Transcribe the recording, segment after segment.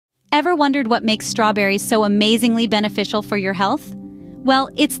Ever wondered what makes strawberries so amazingly beneficial for your health? Well,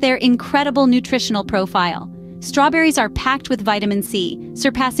 it's their incredible nutritional profile. Strawberries are packed with vitamin C,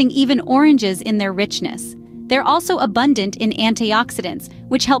 surpassing even oranges in their richness. They're also abundant in antioxidants,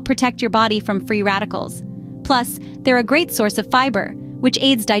 which help protect your body from free radicals. Plus, they're a great source of fiber, which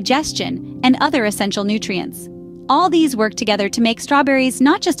aids digestion and other essential nutrients. All these work together to make strawberries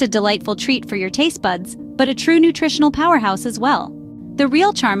not just a delightful treat for your taste buds, but a true nutritional powerhouse as well. The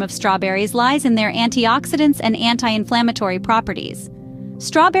real charm of strawberries lies in their antioxidants and anti-inflammatory properties.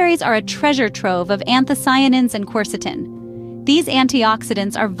 Strawberries are a treasure trove of anthocyanins and quercetin. These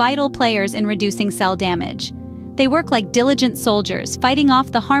antioxidants are vital players in reducing cell damage. They work like diligent soldiers, fighting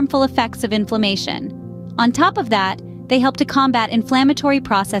off the harmful effects of inflammation. On top of that, they help to combat inflammatory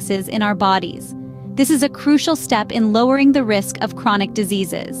processes in our bodies. This is a crucial step in lowering the risk of chronic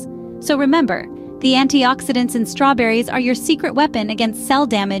diseases. So remember, the antioxidants in strawberries are your secret weapon against cell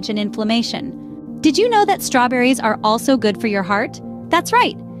damage and inflammation. Did you know that strawberries are also good for your heart? That's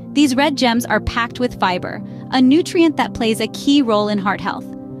right! These red gems are packed with fiber, a nutrient that plays a key role in heart health.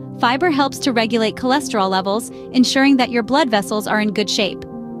 Fiber helps to regulate cholesterol levels, ensuring that your blood vessels are in good shape.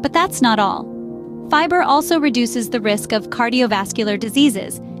 But that's not all. Fiber also reduces the risk of cardiovascular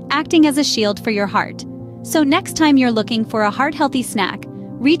diseases, acting as a shield for your heart. So next time you're looking for a heart-healthy snack,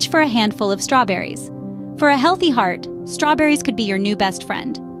 reach for a handful of strawberries. For a healthy heart, strawberries could be your new best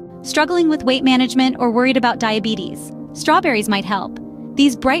friend. Struggling with weight management or worried about diabetes? Strawberries might help.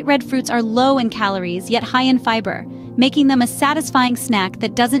 These bright red fruits are low in calories yet high in fiber, making them a satisfying snack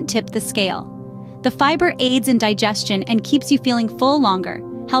that doesn't tip the scale. The fiber aids in digestion and keeps you feeling full longer,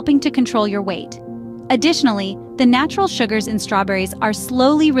 helping to control your weight. Additionally, the natural sugars in strawberries are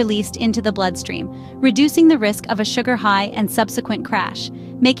slowly released into the bloodstream, reducing the risk of a sugar high and subsequent crash,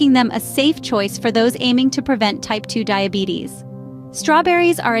 making them a safe choice for those aiming to prevent type 2 diabetes.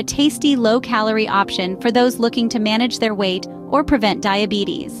 Strawberries are a tasty, low-calorie option for those looking to manage their weight or prevent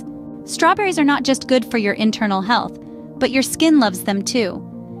diabetes. Strawberries are not just good for your internal health, but your skin loves them too.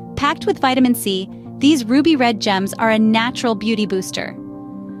 Packed with vitamin C, these ruby red gems are a natural beauty booster.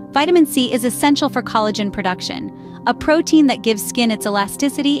 Vitamin C is essential for collagen production, a protein that gives skin its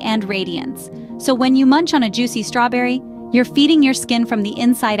elasticity and radiance. So when you munch on a juicy strawberry, you're feeding your skin from the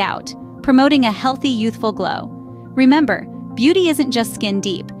inside out, promoting a healthy, youthful glow. Remember, beauty isn't just skin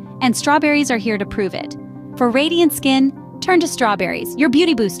deep, and strawberries are here to prove it. For radiant skin, turn to strawberries, your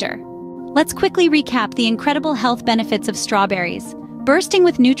beauty booster. Let's quickly recap the incredible health benefits of strawberries. Bursting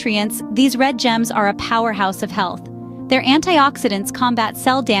with nutrients, these red gems are a powerhouse of health. Their antioxidants combat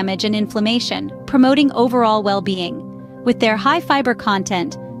cell damage and inflammation, promoting overall well-being. With their high fiber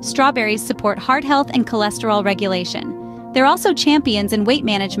content, strawberries support heart health and cholesterol regulation. They're also champions in weight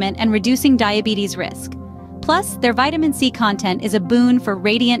management and reducing diabetes risk. Plus, their vitamin C content is a boon for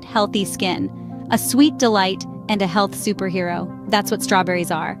radiant, healthy skin, a sweet delight, and a health superhero. That's what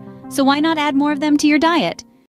strawberries are. So why not add more of them to your diet?